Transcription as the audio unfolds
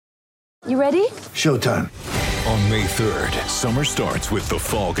You ready? Showtime. On May 3rd, summer starts with The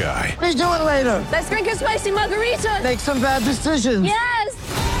Fall Guy. Let's do it later. Let's drink a spicy margarita. Make some bad decisions.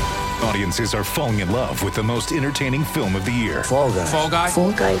 Yes! Audiences are falling in love with the most entertaining film of the year. Fall Guy. Fall Guy?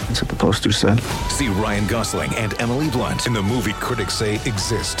 Fall Guy. That's what the poster said. See Ryan Gosling and Emily Blunt in the movie critics say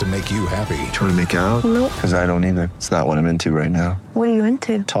exists to make you happy. Trying to make it out? Nope. Because I don't either. It's not what I'm into right now. What are you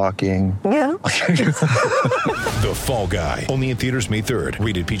into? Talking. Yeah. The Fall Guy. Only in theaters May 3rd.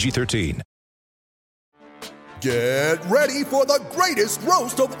 Rated PG-13. Get ready for the greatest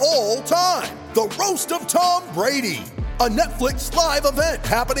roast of all time. The Roast of Tom Brady. A Netflix live event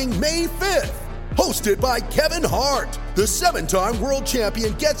happening May 5th. Hosted by Kevin Hart. The 7-time world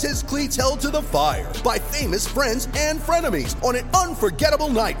champion gets his cleats held to the fire by famous friends and frenemies on an unforgettable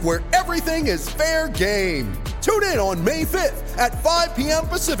night where everything is fair game. Tune in on May 5th at 5 p.m.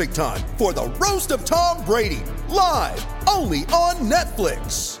 Pacific time for the Roast of Tom Brady. Live only on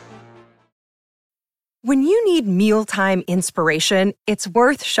Netflix. When you need mealtime inspiration, it's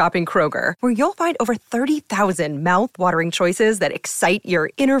worth shopping Kroger, where you'll find over 30,000 mouth-watering choices that excite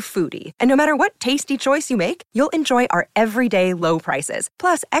your inner foodie. And no matter what tasty choice you make, you'll enjoy our everyday low prices,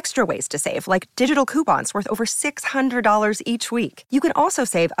 plus extra ways to save, like digital coupons worth over $600 each week. You can also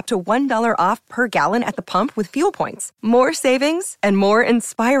save up to $1 off per gallon at the pump with fuel points. More savings and more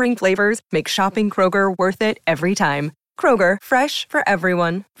inspiring flavors make shopping Kroger worth it every time. Kroger, fresh for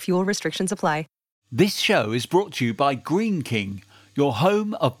everyone. Fuel restrictions apply. This show is brought to you by Green King, your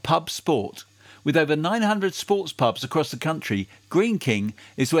home of pub sport. With over 900 sports pubs across the country, Green King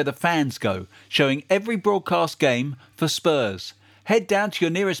is where the fans go, showing every broadcast game for Spurs. Head down to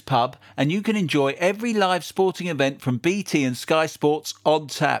your nearest pub and you can enjoy every live sporting event from BT and Sky Sports on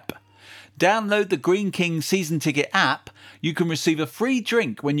tap. Download the Green King season ticket app. You can receive a free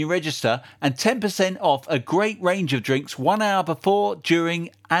drink when you register and 10% off a great range of drinks 1 hour before,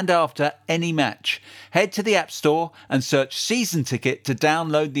 during and after any match. Head to the App Store and search Season Ticket to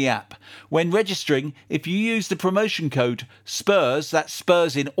download the app. When registering, if you use the promotion code SPURS, that's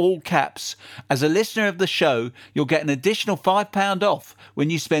Spurs in all caps, as a listener of the show, you'll get an additional £5 off when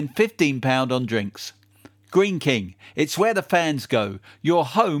you spend £15 on drinks. Green King, it's where the fans go, your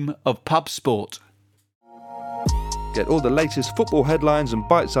home of pub sport. Get all the latest football headlines and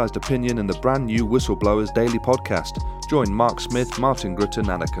bite-sized opinion in the brand new Whistleblowers Daily Podcast. Join Mark Smith, Martin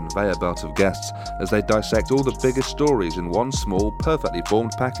Gritton and a conveyor belt of guests as they dissect all the biggest stories in one small, perfectly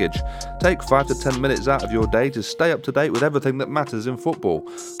formed package. Take 5 to 10 minutes out of your day to stay up to date with everything that matters in football.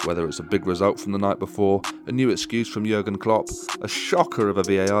 Whether it's a big result from the night before, a new excuse from Jurgen Klopp, a shocker of a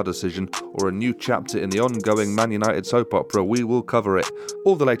VAR decision, or a new chapter in the ongoing Man United soap opera, we will cover it.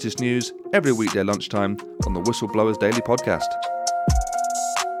 All the latest news, every weekday lunchtime on the Whistleblowers Daily Podcast.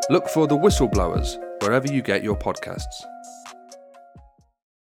 Look for The Whistleblowers wherever you get your podcasts.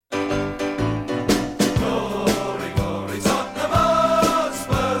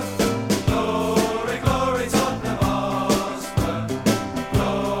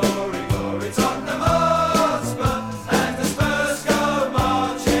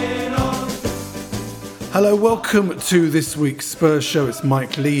 Hello, welcome to this week's Spurs show. It's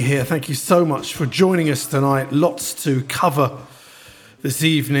Mike Lee here. Thank you so much for joining us tonight. Lots to cover this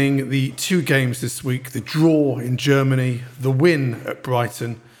evening. The 2 games this week, the draw in Germany, the win at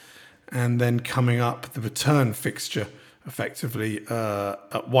Brighton, and then coming up, the return fixture, effectively,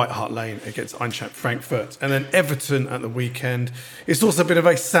 at White Hart Lane against Eintracht Frankfurt, and then Everton at the weekend. It's also been a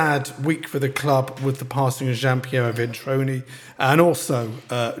very sad week for the club with the passing of Gianpiero Ventroni and also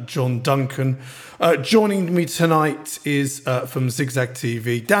John Duncan. Joining me tonight is from Zigzag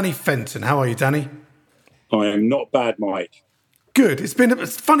TV, Danny Fenton. How are you, Danny? I am not bad, Mike. Good. It's been a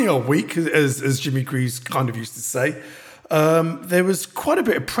funny old week, as Jimmy Greaves kind of used to say. There was quite a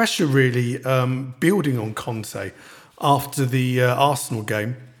bit of pressure, really, building on Conte after the Arsenal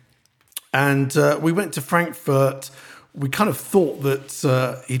game. And we went to Frankfurt. We kind of thought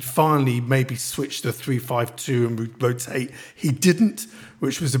that he'd finally maybe switch to 3-5-2 and rotate. He didn't,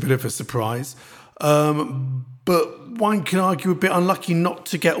 which was a bit of a surprise. But one can argue a bit unlucky not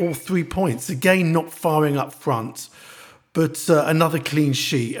to get all 3 points. Again, not firing up front, but another clean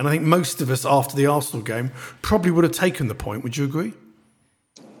sheet. And I think most of us after the Arsenal game probably would have taken the point. Would you agree?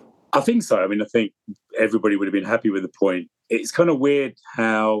 I think so. I mean, I think everybody would have been happy with the point. It's kind of weird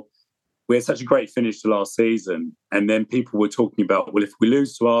how we had such a great finish to last season, and then people were talking about, well, if we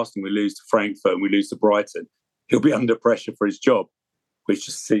lose to Arsenal, we lose to Frankfurt, and we lose to Brighton, he'll be under pressure for his job, which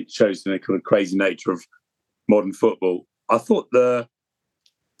just shows the kind of crazy nature of modern football. I thought the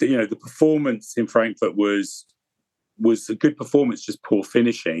performance in Frankfurt was a good performance, just poor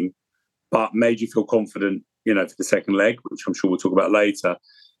finishing, but made you feel confident, for the second leg, which I'm sure we'll talk about later.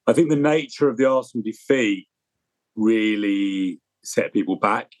 I think the nature of the Arsenal defeat really set people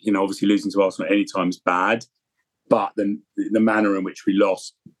back. Obviously losing to Arsenal at any time is bad, but the manner in which we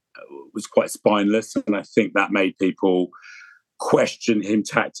lost was quite spineless, and I think that made people question him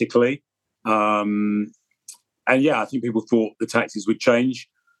tactically. And I think people thought the tactics would change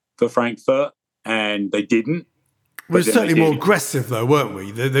for Frankfurt, and they didn't. We were certainly more aggressive, though, weren't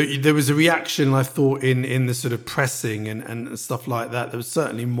we? There was a reaction, I thought, in the sort of pressing and stuff like that. There was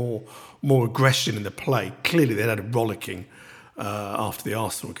certainly more aggression in the play. Clearly, they had a rollicking after the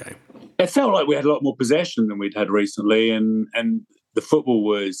Arsenal game. It felt like we had a lot more possession than we'd had recently, and the football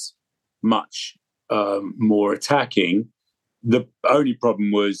was much more attacking. The only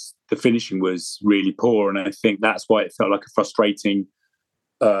problem was the finishing was really poor, and I think that's why it felt like a frustrating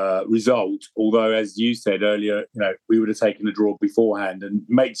result. Although, as you said earlier, we would have taken a draw beforehand, and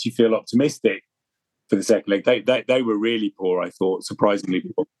makes you feel optimistic for the second leg. They were really poor, I thought, surprisingly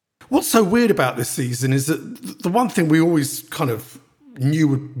poor. What's so weird about this season is that the one thing we always kind of knew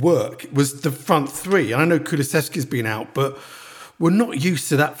would work was the front three. And I know Kulusevski's been out, but we're not used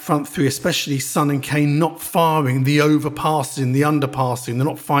to that front three, especially Son and Kane not firing, the overpassing, the underpassing, they're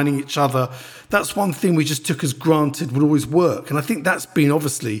not finding each other. That's one thing we just took as granted would always work. And I think that's been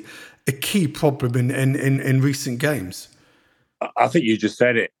obviously a key problem in recent games. I think you just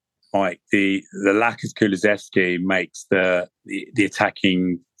said it, Mike. The lack of Kulusevski makes the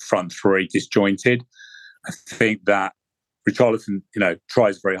attacking front three disjointed. I think that Richarlison,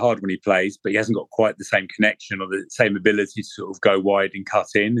 tries very hard when he plays, but he hasn't got quite the same connection or the same ability to sort of go wide and cut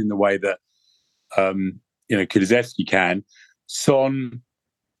in the way that, Kulusevski can. Son,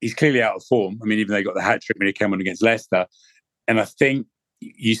 he's clearly out of form. I mean, even though he got the hat-trick when he came on against Leicester. And I think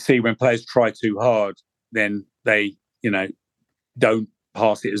you see when players try too hard, then they, don't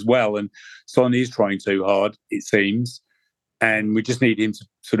pass it as well. And Son is trying too hard, it seems. And we just need him to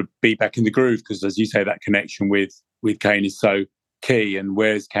sort of be back in the groove because, as you say, that connection with Kane is so key. And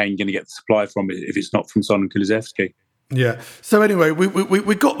where's Kane going to get the supply from if it's not from Son and Kulusevski? Yeah. So anyway,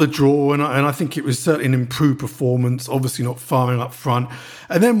 we got the draw, and I think it was certainly an improved performance, obviously not firing up front.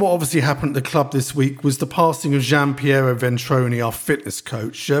 And then what obviously happened at the club this week was the passing of Gianpiero Ventroni, our fitness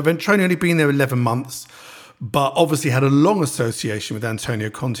coach. Ventroni only been there 11 months, but obviously had a long association with Antonio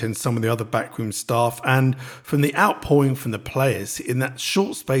Conte and some of the other backroom staff. And from the outpouring from the players, in that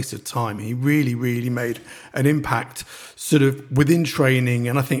short space of time, he really, really made an impact sort of within training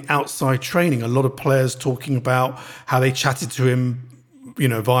and I think outside training. A lot of players talking about how they chatted to him,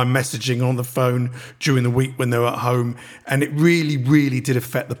 via messaging on the phone during the week when they were at home. And it really, really did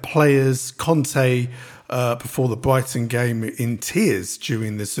affect the players. Conte, before the Brighton game, in tears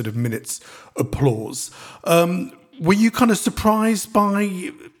during the sort of minutes applause. Were you kind of surprised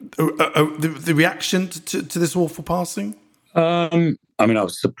by the reaction to this awful passing? I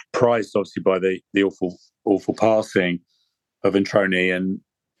was surprised, obviously, by the awful passing of Ventroni. And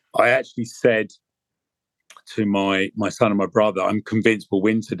I actually said to my son and my brother, I'm convinced we'll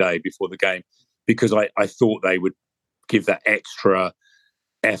win today before the game, because I thought they would give that extra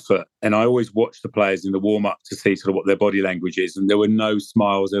effort. And I always watch the players in the warm-up to see sort of what their body language is. And there were no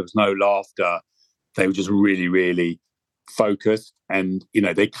smiles, there was no laughter. They were just really, really focused. And,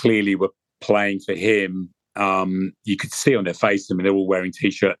 they clearly were playing for him. You could see on their face, they're all wearing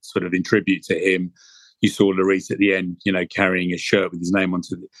T-shirts sort of in tribute to him. You saw Lloris at the end, carrying a shirt with his name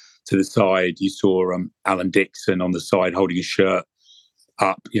onto the side. You saw Alan Dixon on the side holding his shirt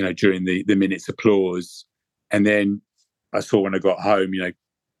up, during the minutes applause. And then I saw when I got home,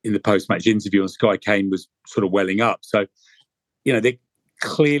 in the post-match interview on Sky, Kane was sort of welling up. So, they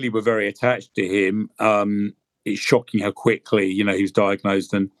clearly were very attached to him. It's shocking how quickly, he was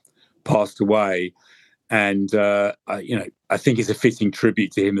diagnosed and passed away. And, I think it's a fitting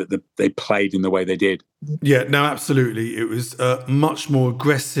tribute to him that they played in the way they did. Yeah, no, absolutely. It was much more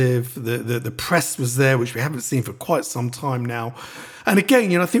aggressive. The press was there, which we haven't seen for quite some time now. And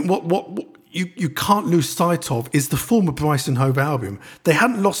again, I think what you can't lose sight of is the form of Brighton Hove Albion. They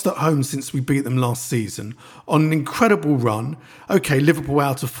hadn't lost at home since we beat them last season, on an incredible run. Okay, Liverpool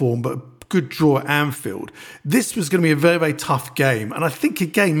out of form, but a good draw at Anfield. This was going to be a very, very tough game. And I think,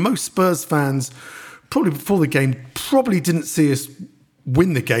 again, most Spurs fans, probably before the game, probably didn't see us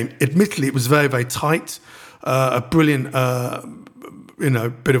win the game. Admittedly, it was very, very tight. A brilliant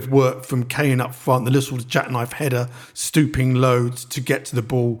bit of work from Kane up front. The little jackknife header, stooping loads to get to the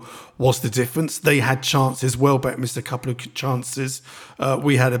ball was the difference. They had chances. Welbeck missed a couple of chances.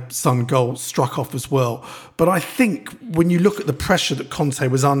 We had a Son goal struck off as well. But I think when you look at the pressure that Conte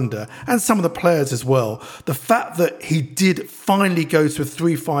was under, and some of the players as well, the fact that he did finally go to a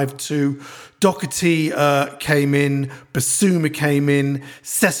 3-5-2, Doherty came in, Basuma came in,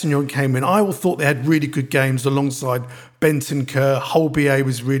 Sessegnon came in. I all thought they had really good games alongside Bentancur. Holbier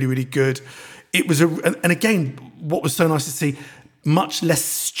was really, really good. It was and again, what was so nice to see, much less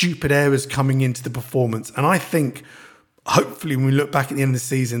stupid errors coming into the performance. And I think, hopefully, when we look back at the end of the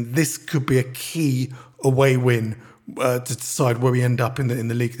season, this could be a key away win to decide where we end up in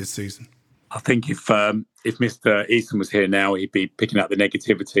the league this season. I think if Mr. Easton was here now, he'd be picking up the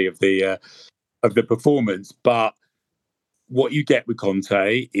negativity of the performance. But what you get with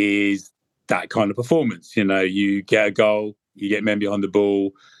Conte is that kind of performance. You know, you get a goal, you get men behind the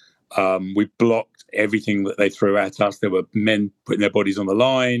ball. We blocked everything that they threw at us. There were men putting their bodies on the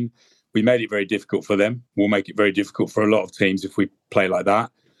line. We made it very difficult for them. We'll make it very difficult for a lot of teams if we play like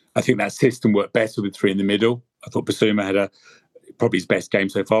that. I think that system worked better with three in the middle. I thought Basuma had probably his best game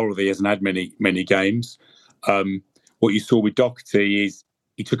so far, although he hasn't had many games. What you saw with Doherty is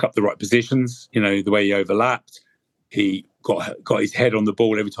he took up the right positions, you know, the way he overlapped. He got his head on the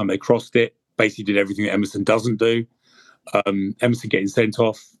ball every time they crossed it, basically did everything that Emerson doesn't do. Emerson getting sent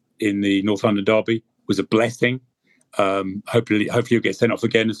off in the North London derby was a blessing. Hopefully he'll get sent off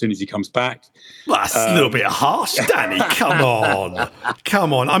again as soon as he comes back. Well, that's a little bit harsh, Danny.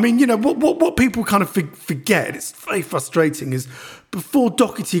 Come on. I mean, you know what people kind of forget. It's very frustrating. Is before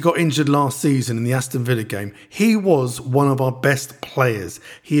Doherty got injured last season in the Aston Villa game, he was one of our best players.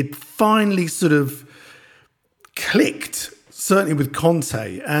 He had finally sort of clicked, certainly with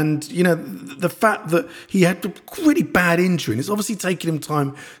Conte, and you know the fact that he had a really bad injury, and it's obviously taken him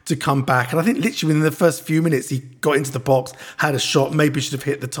time to come back. And I think literally within the first few minutes he got into the box, had a shot, maybe should have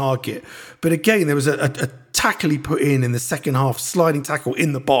hit the target. But again, there was a tackle he put in the second half, sliding tackle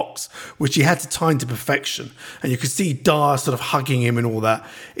in the box, which he had to time to perfection, and you could see Dyer sort of hugging him and all that.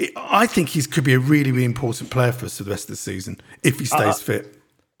 I think he could be a really, really important player for us for the rest of the season if he stays fit.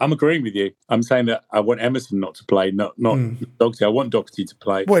 I'm agreeing with you. I'm saying that I want Emerson not to play, not Doherty. I want Doherty to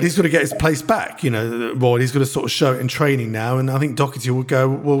play. Well, he's got to get his place back, you know. Well, he's got to sort of show it in training now, and I think Doherty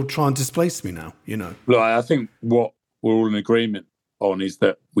will try and displace me now, you know. Look, I think what we're all in agreement on is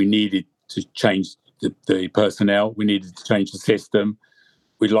that we needed to change the personnel. We needed to change the system.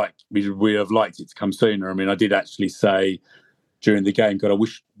 We have liked it to come sooner. I mean, I did actually say during the game, God, I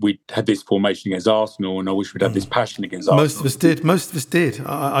wish we'd had this formation against Arsenal, and I wish we'd had this passion against Arsenal. Most of us did.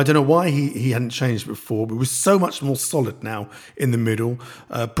 I don't know why he hadn't changed before, but we're so much more solid now in the middle,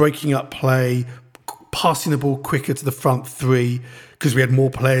 breaking up play, passing the ball quicker to the front three, because we had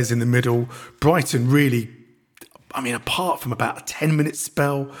more players in the middle. Brighton really, I mean, apart from about a 10-minute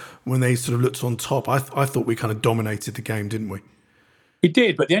spell when they sort of looked on top, I thought we kind of dominated the game, didn't we? We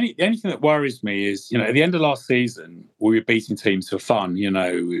did, but the only thing that worries me is, you know, at the end of last season, we were beating teams for fun, you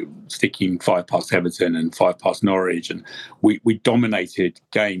know, we were sticking 5 past Everton and 5 past Norwich, and we dominated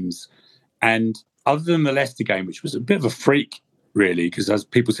games. And other than the Leicester game, which was a bit of a freak, really, because as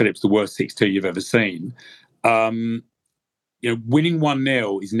people said, it was the worst 6-2 you've ever seen. You know, winning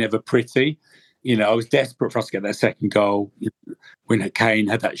 1-0 is never pretty. You know, I was desperate for us to get that second goal. When Kane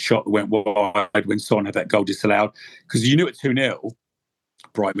had that shot that went wide, when Son had that goal disallowed, because you knew at 2-0,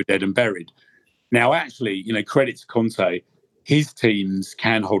 Brighton were dead and buried. Now, actually, you know, credit to Conte, his teams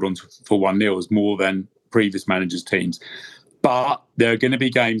can hold on for 1-0 more than previous managers' teams. But there are going to be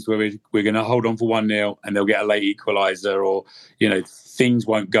games where we're going to hold on for 1-0 and they'll get a late equaliser, or, you know, things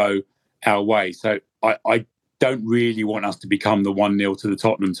won't go our way. So I don't really want us to become the 1-0 to the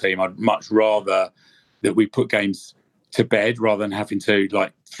Tottenham team. I'd much rather that we put games to bed rather than having to,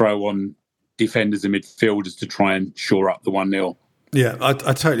 like, throw on defenders and midfielders to try and shore up the 1-0. Yeah, I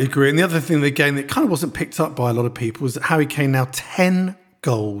totally agree. And the other thing in the game that kind of wasn't picked up by a lot of people is that Harry Kane now 10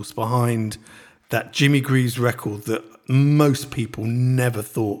 goals behind that Jimmy Greaves record that most people never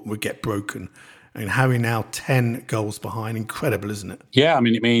thought would get broken. And Harry now 10 goals behind. Incredible, isn't it? Yeah, I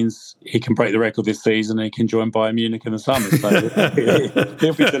mean, it means he can break the record this season and he can join Bayern Munich in the summer. So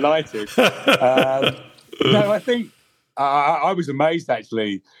he'll be delighted. No, I think I was amazed,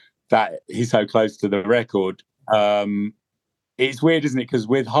 actually, that he's so close to the record. It's weird, isn't it? Because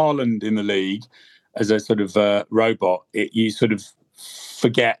with Haaland in the league as a sort of robot, you sort of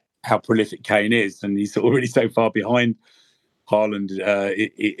forget how prolific Kane is, and he's already so far behind Haaland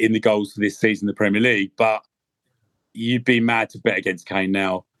in the goals for this season in the Premier League. But you'd be mad to bet against Kane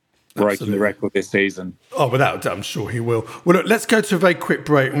now, breaking the record this season. Oh, without a doubt, I'm sure he will. Well, look, let's go to a very quick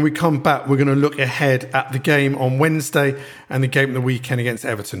break. When we come back, we're going to look ahead at the game on Wednesday and the game of the weekend against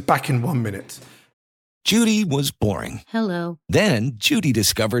Everton. Back in 1 minute. Judy was boring. Hello. Then Judy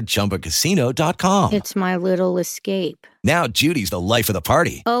discovered ChumbaCasino.com. It's my little escape. Now Judy's the life of the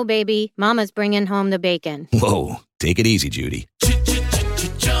party. Oh, baby, mama's bringing home the bacon. Whoa, take it easy, Judy.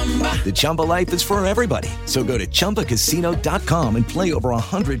 The Chumba life is for everybody. So go to ChumbaCasino.com and play over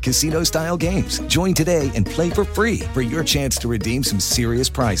 100 casino-style games. Join today and play for free for your chance to redeem some serious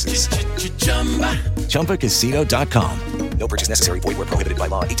prizes. ChumbaCasino.com. No purchase necessary. Void where prohibited by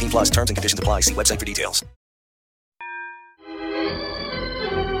law. 18 plus terms and conditions apply. See website for details.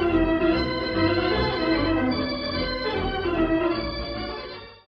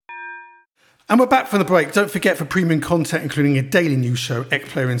 And we're back from the break. Don't forget, for premium content, including a daily news show,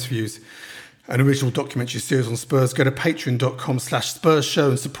 ex-player interviews, an original documentary series on Spurs, go to patreon.com/Spurs Show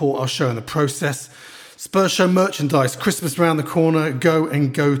and support our show in the process. Spurs Show merchandise, Christmas around the corner. Go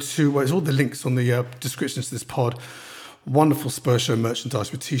to, well, it's all the links on the descriptions to this pod. Wonderful Spurs Show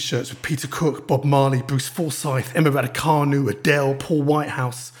merchandise with T-shirts with Peter Cook, Bob Marley, Bruce Forsyth, Emma Raducanu, Adele, Paul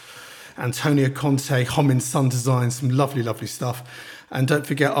Whitehouse, Antonio Conte, Homin Sun Design, some lovely, lovely stuff. And don't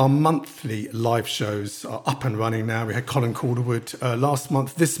forget, our monthly live shows are up and running now. We had Colin Calderwood last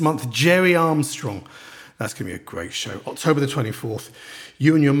month. This month, Jerry Armstrong. That's going to be a great show. October the 24th.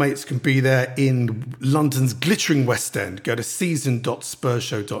 You and your mates can be there in London's glittering West End. Go to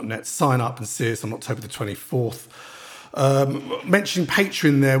season.spursshow.net. Sign up and see us on October the 24th. Mentioning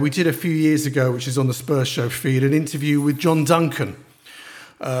Patreon there, we did a few years ago, which is on the Spurs Show feed, an interview with John Duncan.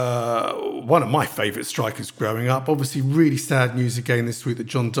 One of my favourite strikers growing up. Obviously, really sad news again this week that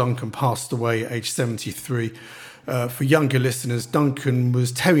John Duncan passed away at age 73. For younger listeners, Duncan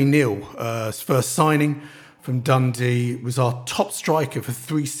was Terry Neal's first signing from Dundee, was our top striker for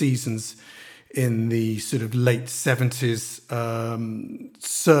 3 seasons in the sort of late 70s.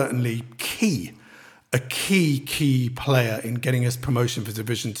 Certainly a key player in getting us promotion for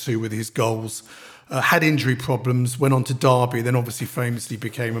Division 2 with his goals. Had injury problems, went on to Derby, then obviously famously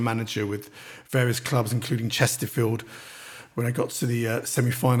became a manager with various clubs, including Chesterfield, when I got to the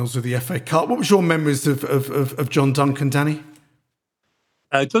semi-finals of the FA Cup. What was your memories of John Duncan, Danny?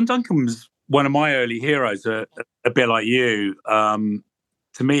 John Duncan was one of my early heroes, a bit like you.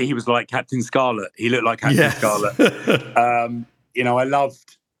 To me, he was like Captain Scarlet. He looked like Captain Scarlet. I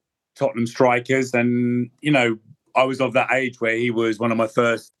loved Tottenham strikers, and, I was of that age where he was one of my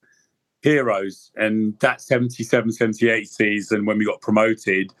first heroes. And that 77-78 season when we got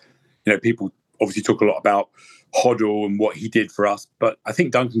promoted, people obviously talk a lot about Hoddle and what he did for us, but I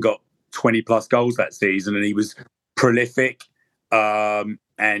think Duncan got 20 plus goals that season, and he was prolific, and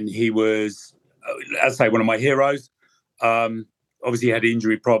he was, as I say, one of my heroes. Obviously he had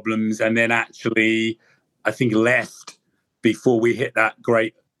injury problems, and then actually I think left before we hit that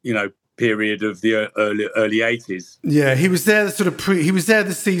great period of the early 80s. Yeah, he was there he was there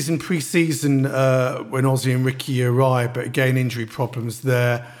the pre-season when Ozzy and Ricky arrived, but again injury problems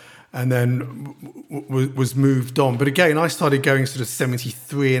there, and then was moved on. But again, I started going sort of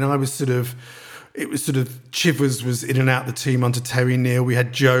 73, and it was Chivers was in and out the team under Terry Neal. We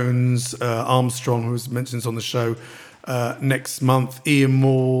had Jones, Armstrong, who was mentioned on the show next month, Ian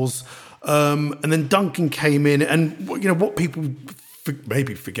Moores, and then Duncan came in, and what people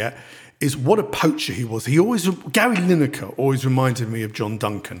maybe forget is what a poacher he was. Gary Lineker always reminded me of John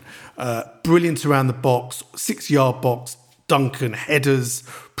Duncan. Brilliant around the box, 6-yard box, Duncan, headers,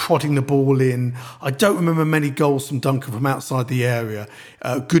 prodding the ball in. I don't remember many goals from Duncan from outside the area.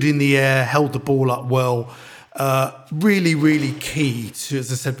 Good in the air, held the ball up well. Really, really key to,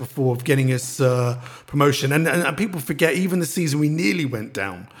 as I said before, of getting us promotion. And people forget, even the season we nearly went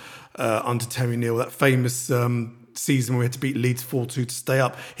down under Terry Neal, that famous season we had to beat Leeds 4-2 to stay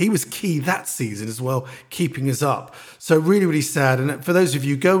up. He was key that season as well, keeping us up. So really, really sad. And for those of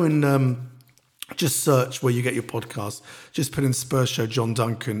you, go and just search where you get your podcast. Just put in Spurs Show John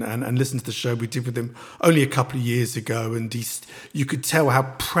Duncan and listen to the show we did with him only a couple of years ago. And you could tell how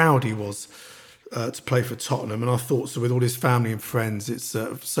proud he was to play for Tottenham. And our thoughts are with all his family and friends. It's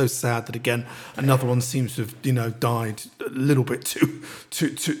so sad that, again, another one seems to have died a little bit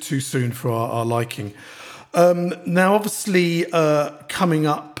too soon for our liking. Now, obviously, coming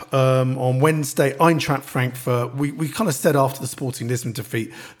up on Wednesday, Eintracht Frankfurt. We kind of said after the Sporting Lisbon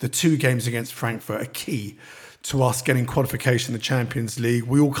defeat, the 2 games against Frankfurt are key to us getting qualification in the Champions League.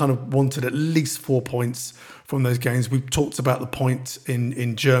 We all kind of wanted at least 4 points from those games. We've talked about the point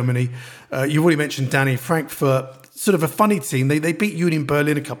in Germany. You've already mentioned, Danny, Frankfurt, sort of a funny team. They beat Union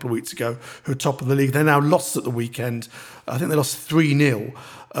Berlin a couple of weeks ago, who are top of the league. They now lost at the weekend. I think they lost 3-0.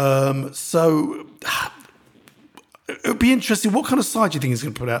 So it would be interesting. What kind of side do you think he's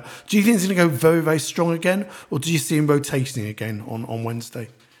going to put out? Do you think he's going to go very, very strong again? Or do you see him rotating again on Wednesday?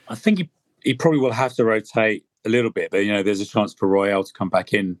 I think he probably will have to rotate a little bit. But, there's a chance for Royale to come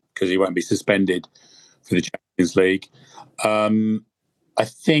back in because he won't be suspended for the Champions League. I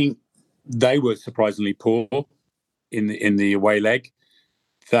think they were surprisingly poor in the away leg.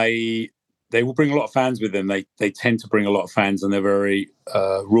 they will bring a lot of fans with them. They tend to bring a lot of fans, and they're very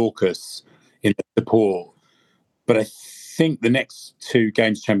raucous in their support. But I think the next 2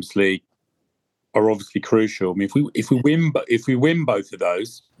 games Champions League are obviously crucial. I mean, if we win both of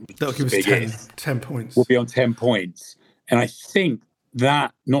those, that'll give us 10 points. We'll be on 10 points, and I think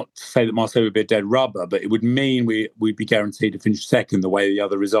that, not to say that Marseille would be a dead rubber, but it would mean we'd be guaranteed to finish second the way the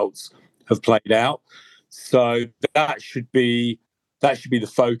other results have played out. So that should be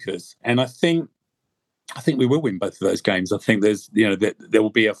the focus, and I think we will win both of those games. I think there will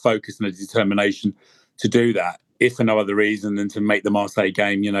be a focus and a determination to do that, if for no other reason than to make the Marseille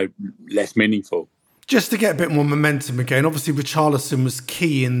game, less meaningful. Just to get a bit more momentum again. Obviously, Richarlison was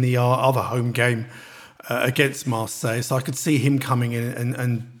key in the other home game against Marseille, so I could see him coming in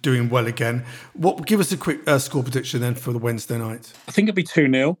and doing well again. Give us a quick score prediction then for the Wednesday night. I think it'll be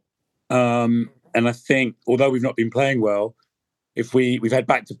 2-0, and I think, although we've not been playing well, if we've had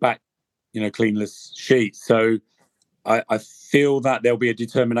back-to-back, cleanless sheets, so I feel that there'll be a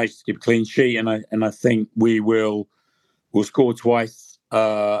determination to keep a clean sheet, and I think we'll score twice,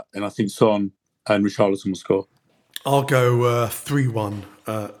 and I think Son and Richarlison will score. I'll go 3-1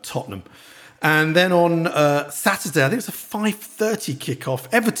 Tottenham. And then on Saturday, I think it's a 5:30 kickoff.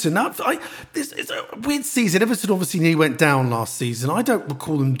 Everton. It's a weird season. Everton obviously nearly went down last season. I don't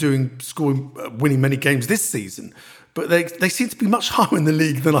recall them winning many games this season. But they seem to be much higher in the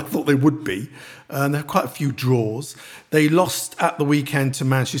league than I thought they would be. They have quite a few draws. They lost at the weekend to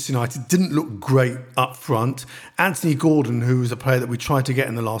Manchester United. Didn't look great up front. Anthony Gordon, who was a player that we tried to get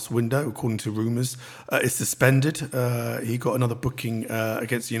in the last window, according to rumours, is suspended. He got another booking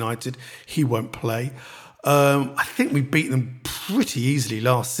against United. He won't play. I think we beat them pretty easily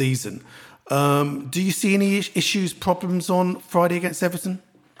last season. Do you see any issues, problems on Friday against Everton?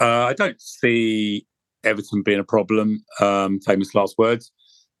 I don't see Everton being a problem, famous last words.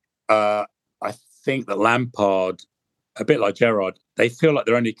 I think that Lampard, a bit like Gerrard, they feel like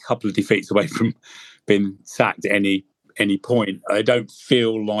they're only a couple of defeats away from being sacked at any point. I don't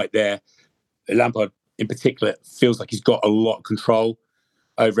feel like Lampard in particular feels like he's got a lot of control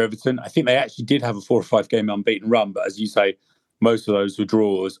over Everton. I think they actually did have a 4 or 5 game unbeaten run, but as you say, most of those were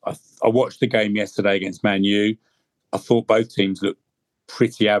draws. I watched the game yesterday against Man U. I thought both teams looked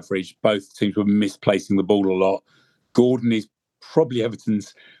pretty average. Both teams were misplacing the ball a lot. Gordon is probably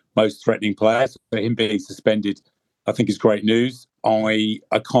Everton's most threatening player, so him being suspended, I think, is great news. I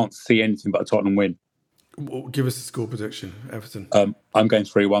can't see anything but a Tottenham win. Well, give us a score prediction, Everton. I'm going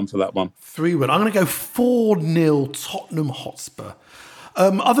 3-1 for that one. 3-1. I'm going to go 4-0 Tottenham Hotspur.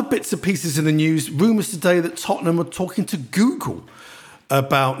 Other bits and pieces in the news. Rumours today that Tottenham are talking to Google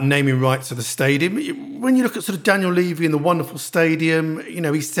about naming rights of the stadium. When you look at sort of Daniel Levy and the wonderful stadium,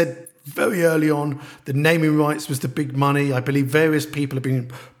 he said very early on the naming rights was the big money. I believe various people have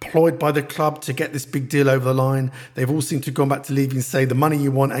been employed by the club to get this big deal over the line. They've all seemed to have gone back to Levy and say the money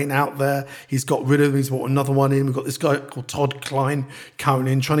you want ain't out there. He's got rid of them. He's brought another one in. We've got this guy called Todd Klein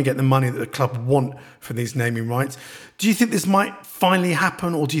currently in trying to get the money that the club want for these naming rights. Do you think this might finally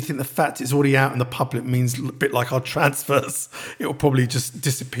happen, or do you think the fact it's already out in the public means a bit like our transfers? It will probably just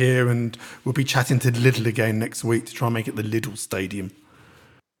disappear and we'll be chatting to Lidl again next week to try and make it the Lidl Stadium.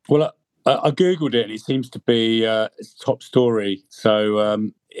 Well, I Googled it and it seems to be it's a top story.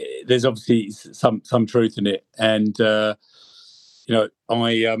 So there's obviously some truth in it. And, I've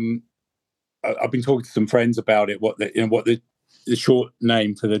been talking to some friends about it, what the short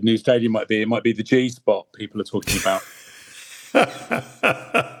name for the new stadium might be. It might be the G-Spot people are talking about.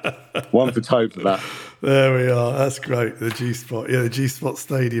 One for toe for that. There we are. That's great. The G-Spot. Yeah, the G-Spot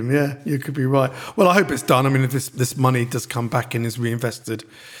Stadium. Yeah, you could be right. Well, I hope it's done. I mean, if this money does come back and is reinvested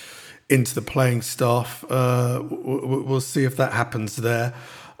into the playing staff, we'll see if that happens there.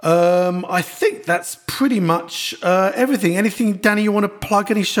 I think that's pretty much everything. Anything, Danny, you want to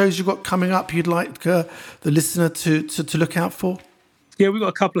plug? Any shows you've got coming up you'd like the listener to look out for? Yeah, we've got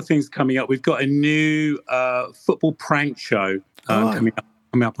a couple of things coming up. We've got a new football prank show coming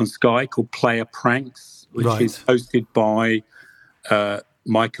up on Sky called Player Pranks, which is hosted by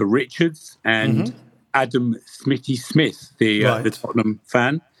Micah Richards and Adam Smithy Smith, the Tottenham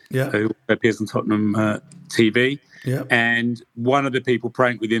fan, who appears on Tottenham TV. Yeah. And one of the people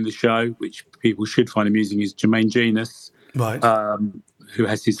pranked within the show, which people should find amusing, is Jermaine Genius, who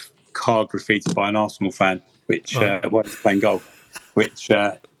has his car graffitied by an Arsenal fan, which while he's playing golf, which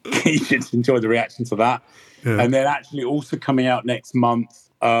you should enjoy the reaction to that. Yeah. And then actually also coming out next month,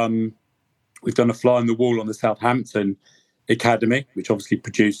 we've done a fly on the wall on the Southampton Academy, which obviously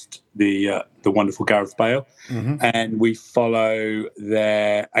produced the wonderful Gareth Bale. And we follow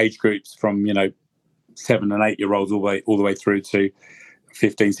their age groups from, 7 and 8 year olds all the way through to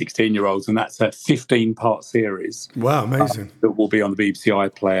 15, 16-year-olds, and that's a 15-part series. Wow, amazing. That will be on the BBC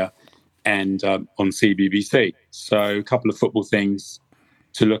iPlayer and on CBBC. So a couple of football things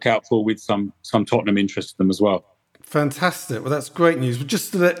to look out for with some Tottenham interest in them as well. Fantastic. Well, that's great news. But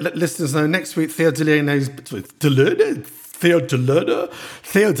just to let listeners know, next week, Theo Delaney is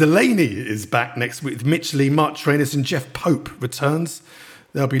back next week. Mitch Lee, Mark Trainers and Jeff Pope returns.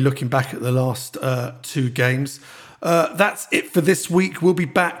 They'll be looking back at the last 2 games. That's it for this week. We'll be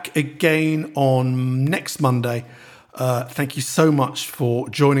back again on next Monday. Thank you so much for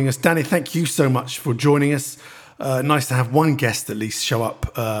joining us. Danny, thank you so much for joining us. Nice to have one guest at least show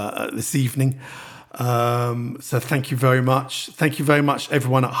up this evening. So thank you very much. Thank you very much,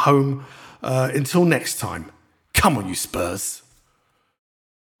 everyone at home. Until next time, come on, you Spurs.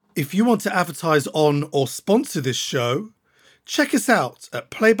 If you want to advertise on or sponsor this show, check us out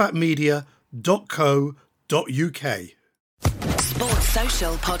at playbackmedia.co.uk. Sports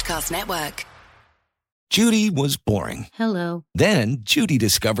Social Podcast Network. Judy was boring. Hello. Then Judy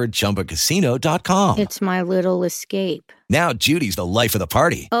discovered ChumbaCasino.com. It's my little escape. Now Judy's the life of the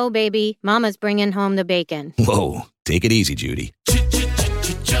party. Oh, baby, mama's bringing home the bacon. Whoa, take it easy, Judy.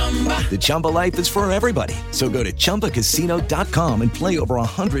 The Chumba life is for everybody. So go to ChumbaCasino.com and play over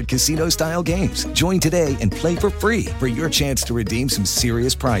 100 casino-style games. Join today and play for free for your chance to redeem some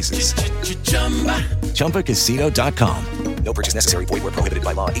serious prizes. ChumbaCasino.com. No purchase necessary. Void where prohibited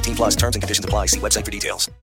by law. 18+ terms and conditions apply. See website for details.